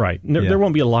list? Right. There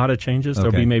won't be a lot of changes. There'll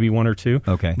Okay. be maybe one or two.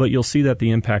 Okay. But you'll see that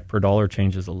the impact per dollar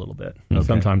changes a little bit. Okay.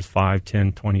 Sometimes 5,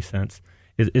 10, 20 cents.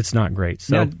 It's not great.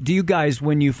 So Now, do you guys,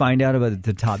 when you find out about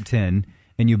the top 10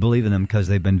 and you believe in them because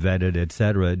they've been vetted, et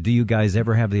cetera, do you guys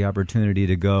ever have the opportunity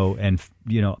to go and,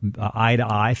 eye to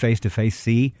eye, face to face,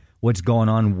 see what's going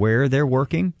on where they're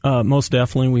working? most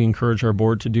definitely, we encourage our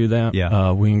board to do that.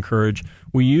 Yeah.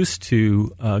 We used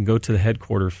to go to the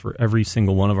headquarters for every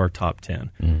single one of our top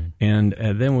 10. And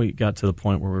then we got to the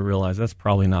point where we realized that's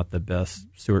probably not the best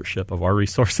stewardship of our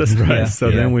resources. Right? Yeah, So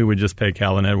yeah. then we would just pay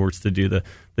Calvin Edwards to do the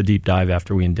deep dive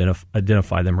after we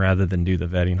identify them rather than do the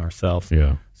vetting ourselves.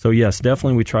 Yeah. So yes,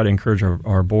 definitely we try to encourage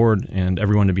our board and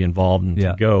everyone to be involved and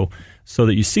Yeah. to go so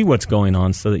that you see what's going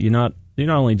on, so that you're not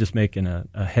only just making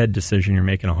a head decision, you're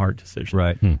making a heart decision.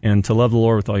 Right. And to love the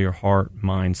Lord with all your heart,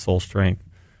 mind, soul, strength,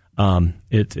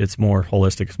 it's more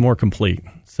holistic, it's more complete.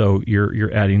 So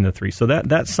you're adding the three. So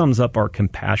that sums up our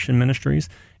compassion ministries.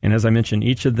 And as I mentioned,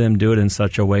 each of them do it in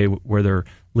such a way where they're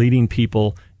leading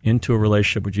people into a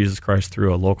relationship with Jesus Christ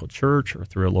through a local church or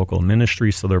through a local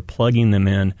ministry. So they're plugging them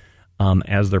in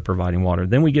as they're providing water.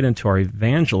 Then we get into our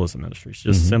evangelism ministries,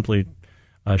 just simply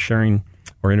sharing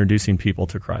or introducing people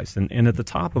to Christ. And at the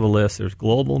top of the list, there's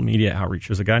global media outreach.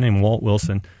 There's a guy named Walt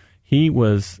Wilson. He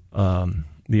was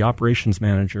the operations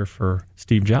manager for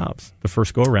Steve Jobs, the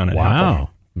first go-around at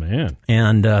Apple. Man.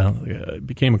 And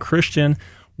became a Christian,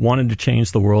 wanted to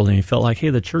change the world, and he felt like, hey,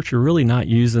 the church, you're really not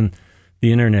using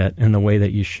the internet in the way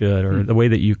that you should or the way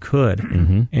that you could.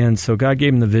 And so God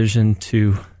gave him the vision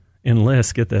to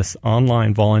enlist, get this,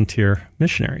 online volunteer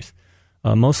missionaries,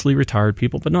 mostly retired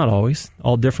people, but not always,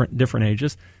 all different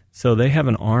ages. So they have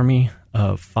an army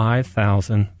of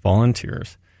 5,000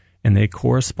 volunteers, and they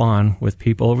correspond with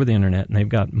people over the internet, and they've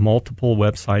got multiple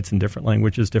websites in different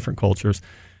languages, different cultures,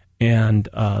 and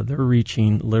they're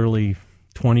reaching literally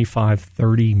 25,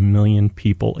 30 million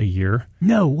people a year.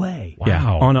 No way. Yeah,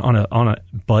 on a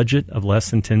budget of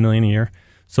less than 10 million a year.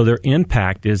 So their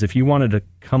impact is, if you wanted to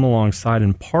come alongside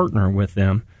and partner with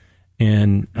them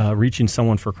in reaching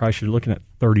someone for Christ, you're looking at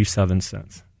 37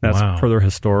 cents. That's per their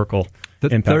historical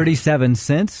impact. 37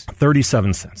 cents?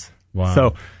 37 cents. Wow.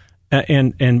 So,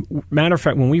 and matter of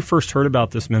fact, when we first heard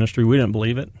about this ministry, we didn't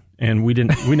believe it. And we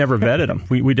never vetted them.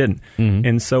 We didn't.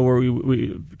 And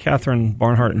so Catherine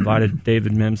Barnhart invited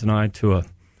David Mims and I to an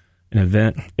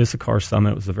event, Issachar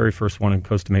Summit. It was the very first one in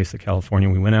Costa Mesa, California.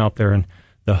 We went out there, and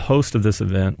the host of this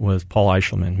event was Paul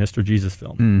Eichelman, Mr. Jesus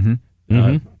Film.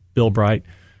 Bill Bright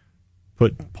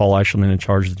put Paul Eichelman in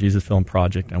charge of the Jesus Film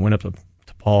Project. I went up to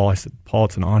Paul. I said, Paul,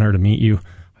 it's an honor to meet you.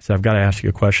 I said, I've got to ask you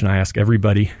a question. I ask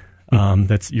everybody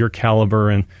that's your caliber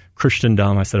in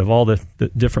Christendom. I said, of all the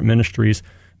different ministries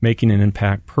making an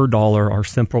impact per dollar, our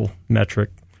simple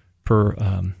metric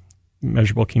per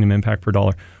measurable kingdom impact per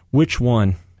dollar, which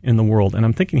one in the world? And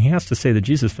I'm thinking he has to say the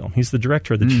Jesus Film. He's the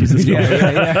director of the Jesus Film.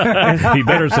 He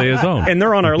better say his own. And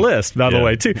they're on our list, by the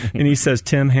way, too. And he says,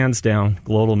 Tim, hands down,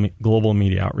 global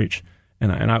media outreach.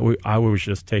 And I was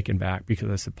just taken back because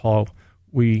I said, Paul,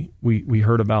 we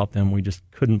heard about them. We just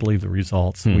couldn't believe the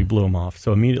results. We blew them off.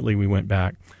 So immediately we went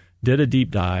back, did a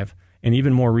deep dive. And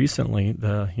even more recently,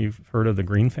 you've heard of the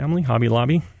Green family, Hobby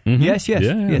Lobby? Yes.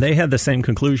 They had the same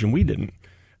conclusion we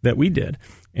did.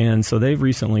 And so they've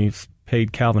recently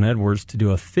paid Calvin Edwards to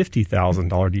do a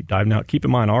 $50,000 deep dive. Now, keep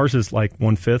in mind, ours is like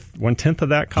one-tenth of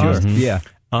that cost.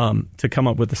 To come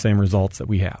up with the same results that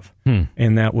we have.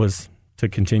 And that was to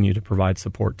continue to provide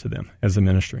support to them as a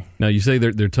ministry. Now, you say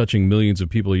they're touching millions of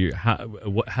people a year.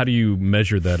 How do you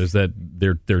measure that? Is that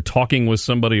they're talking with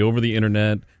somebody over the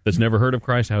internet that's never heard of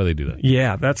Christ? How do they do that?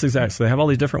 Yeah, that's exactly. So they have all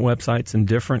these different websites and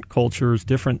different cultures,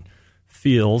 different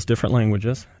fields, different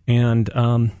languages, and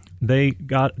they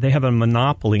have a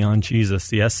monopoly on Jesus,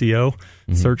 the SEO,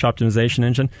 search optimization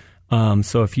engine.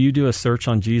 So if you do a search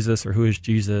on Jesus or who is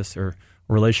Jesus or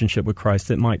relationship with Christ,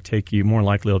 it might take you, more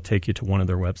likely it'll take you to one of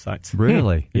their websites.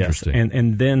 Really? Yes.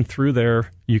 And then through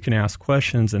there, you can ask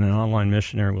questions, and an online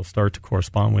missionary will start to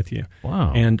correspond with you.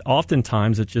 Wow. And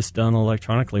oftentimes it's just done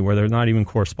electronically where they're not even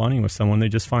corresponding with someone. They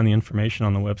just find the information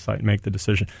on the website and make the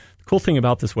decision. The cool thing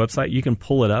about this website, you can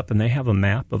pull it up, and they have a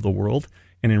map of the world,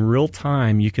 and in real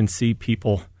time you can see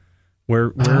people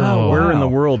where in the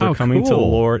world they're coming to the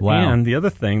Lord. Wow. And the other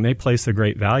thing, they place a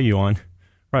great value on,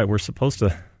 we're supposed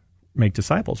to make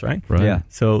disciples, right? Yeah.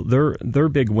 So their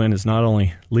big win is not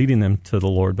only leading them to the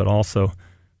Lord, but also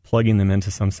plugging them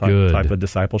into some type of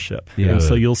discipleship. Yeah. And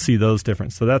so you'll see those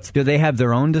different. So that's. Do they have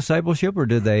their own discipleship, or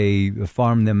do they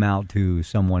farm them out to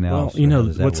someone else?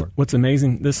 Well, what's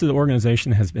amazing, this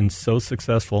organization has been so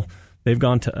successful. They've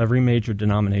gone to every major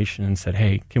denomination and said,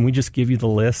 hey, can we just give you the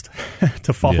list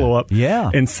to follow up? Yeah.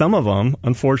 And some of them,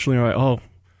 unfortunately, are like,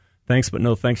 thanks, but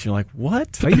no thanks. You're like,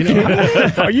 what?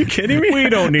 Are you kidding me? We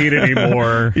don't need any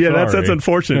more. Yeah, that's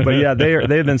unfortunate. But yeah,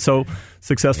 they've been so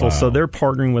successful. Wow. So they're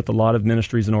partnering with a lot of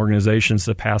ministries and organizations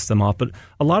to pass them off. But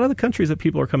a lot of the countries that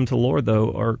people are coming to the Lord,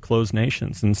 though, are closed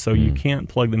nations. And so you can't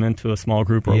plug them into a small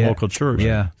group or a local church.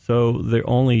 Yeah. So the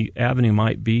only avenue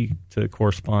might be to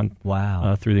correspond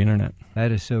through the internet.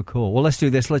 That is so cool. Well, let's do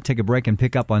this. Let's take a break and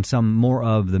pick up on some more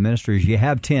of the ministries. You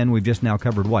have 10. We've just now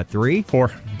covered, what, 3? 4.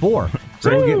 4.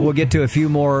 So we'll get to a few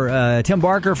more. Tim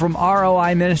Barker from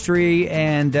ROI Ministry,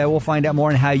 and we'll find out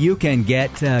more on how you can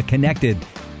get connected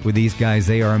with these guys.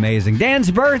 They are amazing. Dan's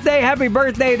birthday. Happy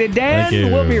birthday to Dan. Thank you.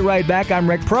 We'll be right back. I'm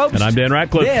Rick Probst. And I'm Dan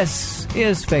Ratcliffe. This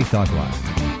is Faith Talk Live.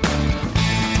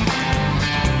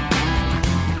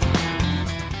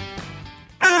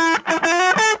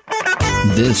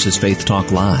 This is Faith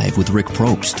Talk Live with Rick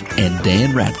Probst and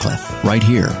Dan Ratcliffe, right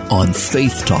here on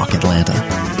Faith Talk Atlanta.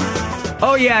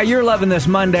 Oh, yeah, you're loving this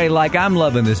Monday like I'm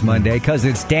loving this Monday because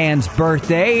it's Dan's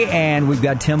birthday, and we've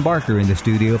got Tim Barker in the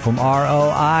studio from ROI.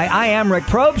 I am Rick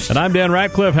Probst. And I'm Dan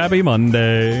Ratcliffe. Happy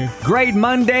Monday. Great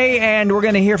Monday, and we're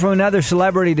going to hear from another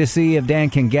celebrity to see if Dan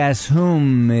can guess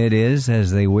whom it is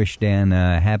as they wish Dan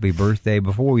a happy birthday.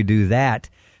 Before we do that,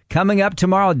 coming up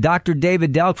tomorrow, Dr.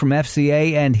 David Delk from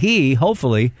FCA, and he,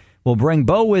 hopefully, will bring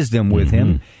Bo Wisdom with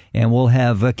him, and we'll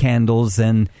have candles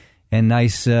and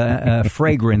nice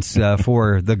fragrance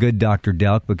for the good Dr.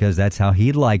 Delk because that's how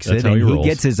he likes it. How and he he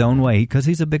gets his own way because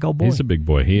he's a big old boy. He's a big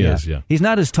boy. He is, yeah. He's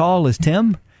not as tall as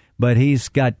Tim, but he's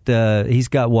got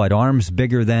what, arms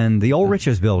bigger than the old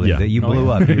Rich's building that you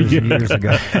blew up years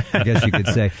ago, I guess you could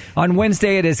say. On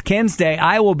Wednesday, it is Ken's Day.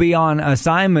 I will be on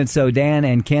assignment, so Dan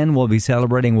and Ken will be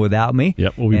celebrating without me.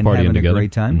 Yep, we'll be and partying having together. a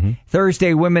great time.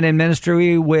 Thursday, Women in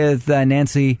Ministry with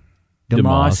Nancy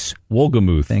DeMoss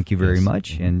Wolgemuth. Thank you very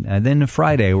much. And then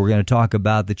Friday, we're going to talk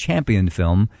about the Champion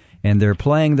film, and they're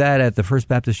playing that at the First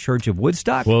Baptist Church of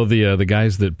Woodstock. Well, the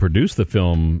guys that produced the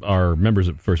film are members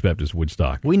of First Baptist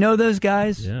Woodstock. We know those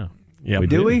guys? Yeah. Yeah, we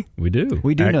do. We do.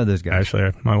 We do know those guys.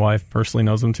 Actually, my wife personally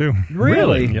knows them too.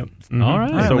 Really? Yep. All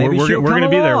right. So maybe we're she'll going to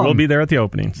come be there. along. We'll be there at the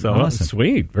opening. So Awesome.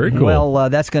 Sweet. Very cool. Well,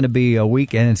 that's going to be a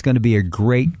week, and it's going to be a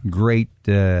great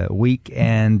week.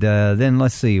 And then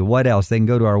let's see, what else? They can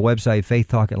go to our website,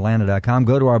 faithtalkatlanta.com.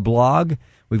 Go to our blog.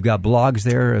 We've got blogs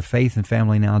there at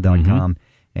faithandfamilynow.com.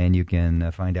 And you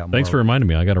can find out more. Thanks for reminding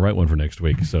me. I got to write one for next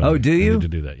week. So oh, do I you? need to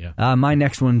do that, yeah. My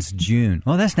next one's June.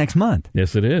 Oh, that's next month.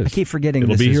 Yes, it is. I keep forgetting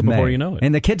It'll this be is here before May. you know it.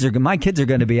 And my kids are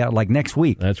going to be out like next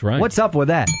week. That's right. What's up with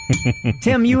that?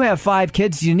 Tim, you have 5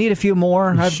 kids. Do you need a few more?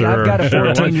 I've got a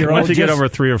 14-year-old. Once you get over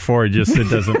 3 or 4, it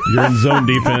doesn't. You're in zone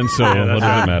defense, so what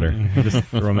does it matter? Just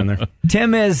throw them in there.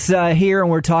 Tim is here,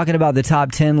 and we're talking about the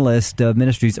top 10 list of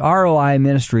ministries. ROI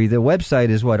Ministry. The website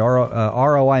is what?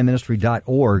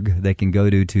 ROIministry.org. They can go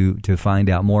to find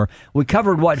out more. We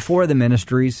covered 4 of the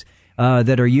ministries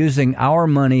that are using our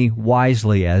money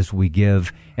wisely as we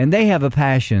give, and they have a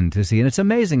passion to see. And it's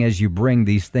amazing as you bring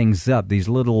these things up, these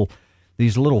little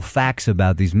facts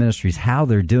about these ministries, how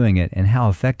they're doing it and how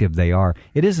effective they are.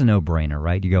 It is a no-brainer,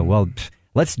 right? You go, well,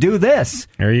 let's do this.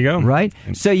 There you go. Right?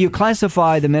 So you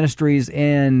classify the ministries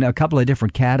in a couple of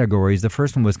different categories. The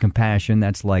first one was compassion.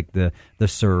 That's like the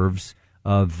serves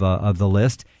of the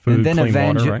list. Food, and then clean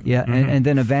water, right? Yeah, and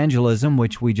then evangelism,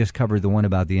 which we just covered the one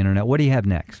about the internet. What do you have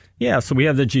next? Yeah, so we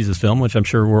have the Jesus film, which I'm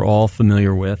sure we're all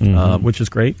familiar with, which is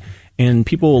great. And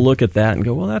people will look at that and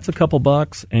go, well, that's a couple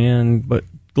bucks, but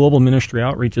global ministry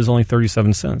outreach is only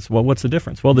 37 cents. Well, what's the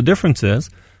difference? Well, the difference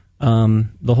is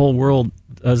the whole world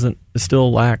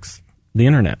still lacks the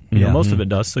internet. You know, most of it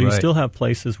does. So you still have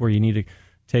places where you need to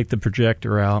take the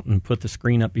projector out and put the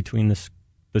screen up between the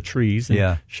trees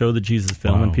and show the Jesus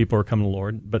film, and people are coming to the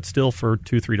Lord. But still, for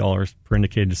 $2-3 per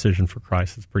indicated decision for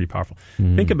Christ, it's pretty powerful.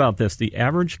 Think about this: the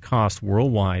average cost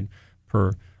worldwide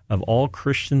of all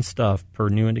Christian stuff per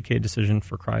new indicated decision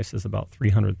for Christ is about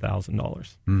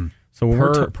 $300,000.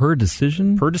 So per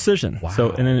decision? Per decision. Wow.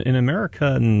 So in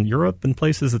America and Europe and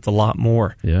places, it's a lot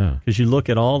more. Yeah. Because you look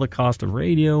at all the cost of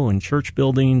radio and church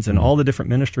buildings and all the different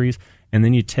ministries, and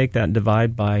then you take that and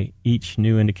divide by each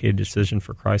new indicated decision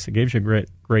for Christ. It gives you a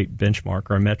great benchmark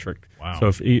or a metric. Wow.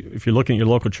 So if you're looking at your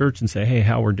local church and say, hey,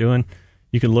 how we're doing,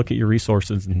 you can look at your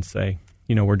resources and say,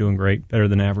 we're doing great, better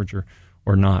than average or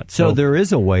not. So there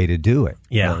is a way to do it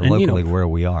locally and, where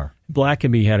we are.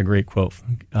 Blackaby had a great quote.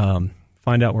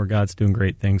 Find out where God's doing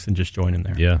great things and just join in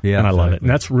there. Yeah, and I love it. And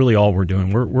that's really all we're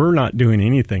doing. We're not doing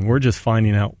anything. We're just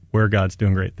finding out where God's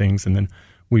doing great things, and then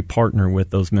we partner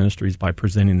with those ministries by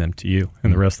presenting them to you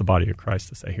and the rest of the body of Christ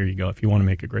to say, here you go. If you want to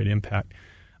make a great impact,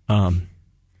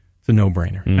 it's a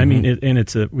no-brainer. I mean,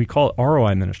 we call it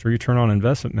ROI ministry, return on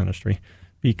investment ministry,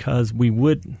 because we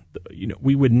would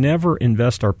never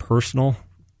invest our personal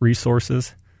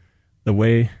resources the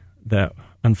way that,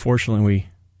 unfortunately, we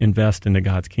invest into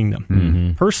God's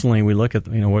kingdom. Personally, we look at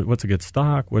what's a good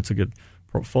stock, what's a good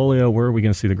portfolio, where are we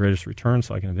going to see the greatest return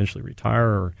so I can eventually retire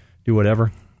or do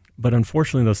whatever. But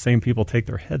unfortunately, those same people take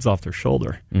their heads off their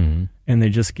shoulder and they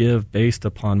just give based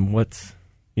upon what's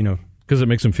because it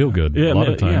makes them feel good a lot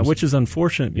of times. Yeah, which is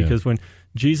unfortunate because when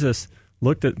Jesus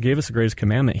gave us the greatest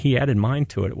commandment, he added mind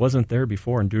to it. It wasn't there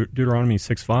before. In Deuteronomy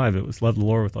 6:5, it was love the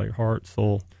Lord with all your heart,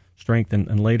 soul, strength,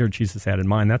 and later Jesus added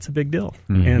mind. That's a big deal.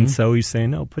 And so he's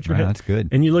saying, no, put your head. That's good.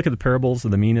 And you look at the parables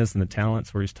of the minas and the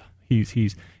talents where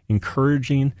he's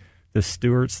encouraging the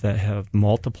stewards that have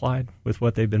multiplied with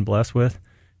what they've been blessed with,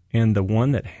 and the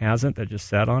one that hasn't, that just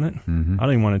sat on it. I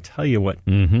don't even want to tell you what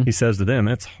he says to them.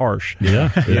 It's harsh.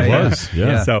 Yeah, it was.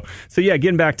 Yeah. So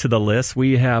getting back to the list,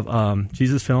 we have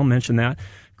Jesus film, mentioned that.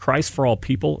 Christ for all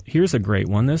people. Here's a great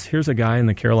one. Here's a guy in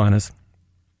the Carolinas,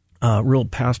 real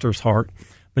pastor's heart,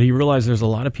 but he realized there's a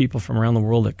lot of people from around the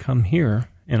world that come here,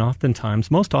 and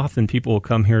most often people will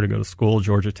come here to go to school,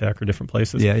 Georgia Tech or different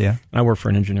places. Yeah. I work for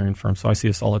an engineering firm, so I see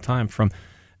this all the time.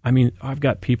 I've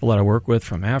got people that I work with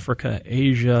from Africa,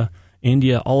 Asia,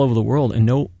 India, all over the world,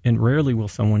 and rarely will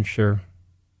someone share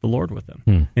the Lord with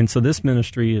them. And so this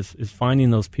ministry is finding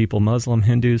those people, Muslim,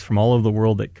 Hindus from all over the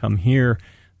world that come here,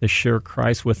 they share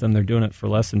Christ with them. They're doing it for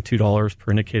less than $2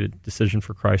 per indicated decision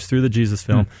for Christ through the Jesus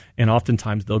Film, and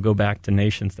oftentimes they'll go back to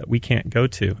nations that we can't go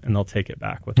to, and they'll take it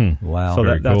back with them. Wow. So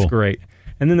that's cool. great.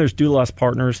 And then there's Doulos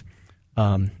Partners.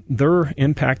 Their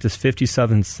impact is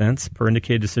 57 cents per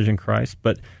indicated decision Christ,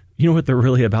 but you know what they're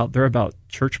really about? They're about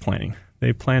church planting.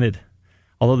 They planted,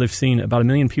 although they've seen about 1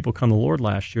 million people come to the Lord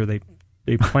last year, they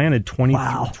planted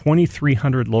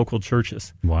 2,300 local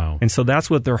churches. Wow. And so that's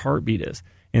what their heartbeat is.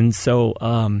 And so,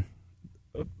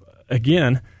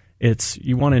 again,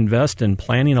 you want to invest in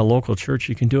planting a local church,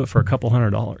 you can do it for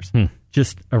 $200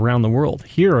 just around the world.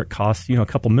 Here it costs, a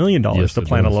couple $1 million to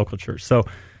plant a local church. So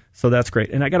that's great.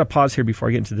 And I got to pause here before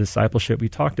I get into discipleship. We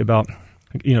talked about,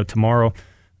 tomorrow,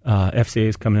 FCA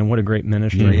is coming in. What a great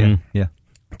ministry. Yeah.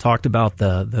 Talked about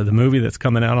the movie that's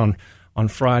coming out on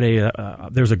Friday.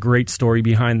 There's a great story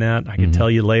behind that. I can tell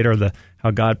you later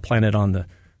how God planted on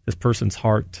this person's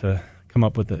heart to come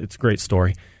up with it. It's a great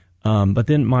story. But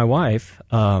then my wife,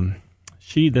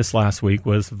 she this last week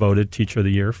was voted Teacher of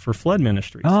the Year for Flood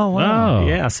Ministries. Oh, wow.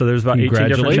 Yeah, so there's about 18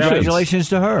 different Congratulations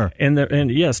to her.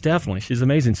 And yes, definitely. She's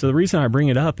amazing. So the reason I bring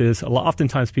it up is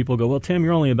oftentimes people go, well, Tim,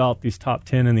 you're only about these top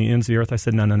 10 in the ends of the earth. I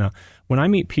said, no. When I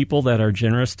meet people that are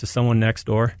generous to someone next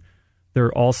door,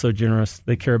 they're also generous.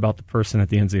 They care about the person at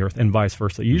the ends of the earth and vice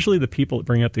versa. Usually the people that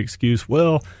bring up the excuse,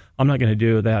 well, I'm not going to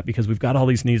do that because we've got all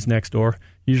these needs next door.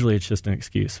 Usually it's just an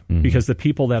excuse because the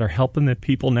people that are helping the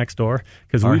people next door,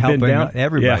 because we've been down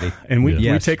everybody, and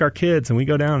we take our kids and we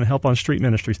go down and help on street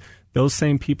ministries. Those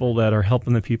same people that are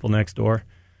helping the people next door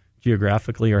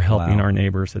geographically are helping our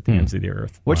neighbors at the ends of the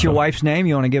earth. What's your wife's name?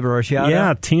 You want to give her a shout out?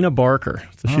 Yeah, Tina Barker.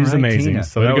 So she's amazing. Tina.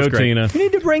 So that was great. Tina. You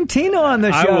need to bring Tina on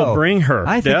the show. I will bring her.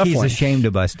 I think he's ashamed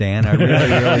of us, Dan. I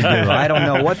really do. I don't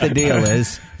know what the deal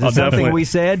is. Is it something we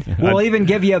said? We'll even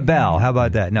give you a bell. How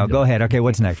about that? No, go ahead. Okay,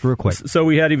 what's next? Real quick. So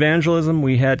we had evangelism,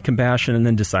 we had compassion, and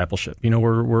then discipleship.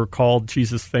 We're called,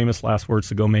 Jesus' famous last words,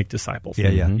 to go make disciples.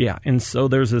 Yeah. And so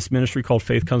there's this ministry called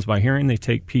Faith Comes by Hearing. They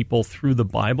take people through the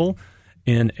Bible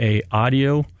in a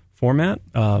audio format.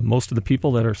 Most of the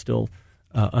people that are still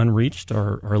unreached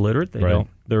are illiterate. They don't.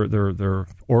 They're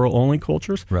oral only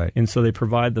cultures. Right. And so they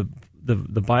provide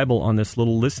the Bible on this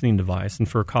little listening device, and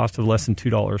for a cost of less than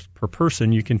 $2 per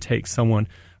person, you can take someone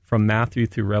from Matthew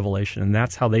through Revelation, and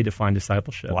that's how they define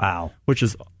discipleship. Wow. Which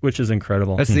is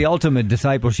incredible. That's the ultimate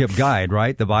discipleship guide,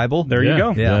 right? The Bible? There you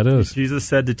go. Yeah, that is. Jesus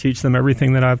said to teach them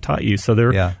everything that I've taught you. So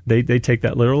they take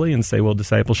that literally and say, well,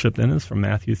 discipleship then is from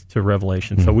Matthew to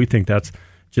Revelation. So we think that's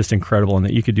just incredible, and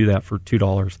that you could do that for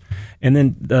 $2. And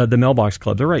then the Mailbox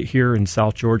Club, they're right here in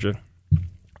South Georgia.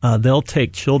 They'll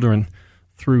take children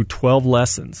through 12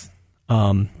 lessons.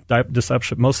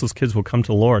 Discipleship, most of those kids will come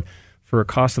to the Lord for a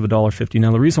cost of $1.50.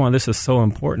 Now, the reason why this is so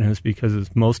important is because,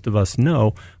 as most of us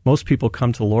know, most people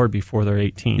come to the Lord before they're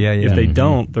 18. If they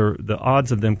don't, the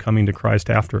odds of them coming to Christ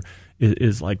after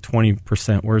is like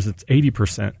 20%, whereas it's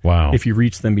 80% if you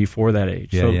reach them before that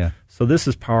age. So this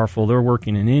is powerful. They're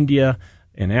working in India,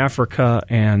 in Africa,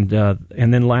 and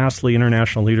then lastly,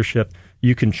 international leadership.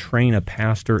 You can train a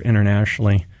pastor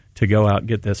internationally to go out and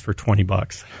get this for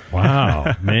 $20.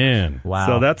 Wow, man. Wow.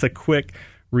 So that's a quick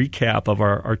recap of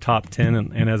our top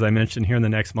 10. And as I mentioned, here in the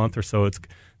next month or so,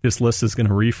 this list is going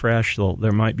to refresh. So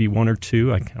there might be one or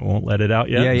two. I won't let it out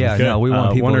yet. Yeah. No, we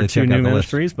want people one or to two check new out the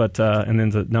ministries, but and then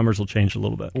the numbers will change a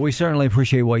little bit. We certainly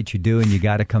appreciate what you do, and you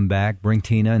got to come back. Bring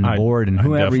Tina and the board and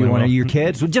whoever you want. Your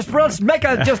kids. Let's make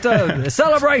a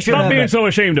celebration. Stop of being it. so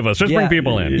ashamed of us. Just bring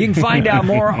people in. You can find out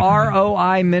more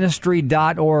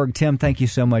roiministry.org. Tim, thank you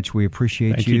so much. We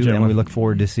appreciate you, and we look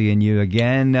forward to seeing you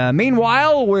again.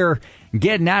 Meanwhile, we're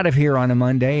getting out of here on a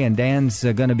Monday, and Dan's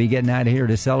going to be getting out of here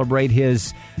to celebrate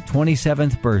his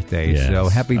 27th birthday. Yes. So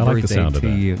happy birthday to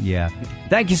you. Yeah.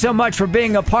 Thank you so much for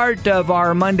being a part of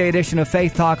our Monday edition of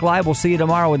Faith Talk Live. We'll see you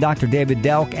tomorrow with Dr. David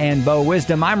Delk and Bo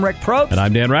Wisdom. I'm Rick Probst. And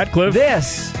I'm Dan Ratcliffe.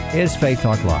 This is Faith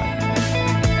Talk Live.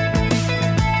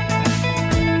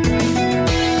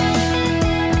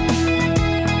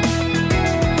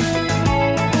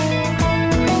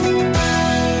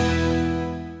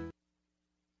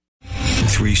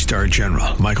 Three-star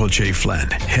general Michael J. Flynn,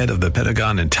 head of the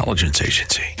Pentagon Intelligence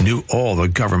Agency, knew all the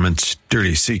government's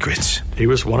dirty secrets. He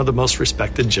was one of the most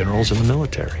respected generals in the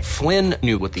military. Flynn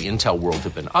knew what the intel world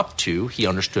had been up to. He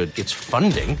understood its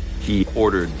funding. He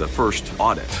ordered the first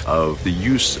audit of the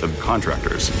use of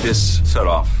contractors. This set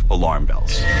off alarm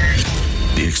bells.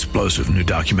 The explosive new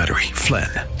documentary, Flynn,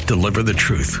 Deliver the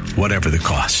Truth, Whatever the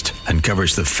Cost,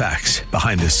 uncovers the facts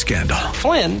behind this scandal.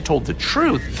 Flynn told the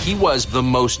truth. He was the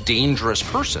most dangerous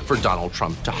person for Donald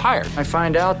Trump to hire. I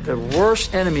find out the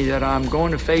worst enemy that I'm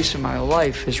going to face in my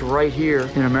life is right here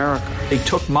in America. They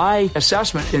took my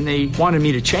assessment and they wanted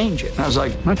me to change it. And I was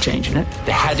like, I'm not changing it.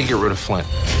 They had to get rid of Flynn.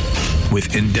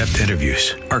 With in-depth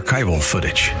interviews, archival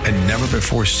footage, and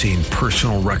never-before-seen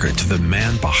personal records of the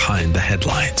man behind the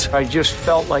headlines. I just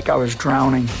felt like I was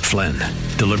drowning. Flynn,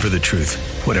 Deliver the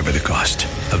Truth, Whatever the Cost.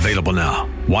 Available now.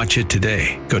 Watch it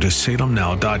today. Go to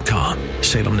salemnow.com.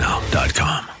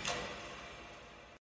 salemnow.com.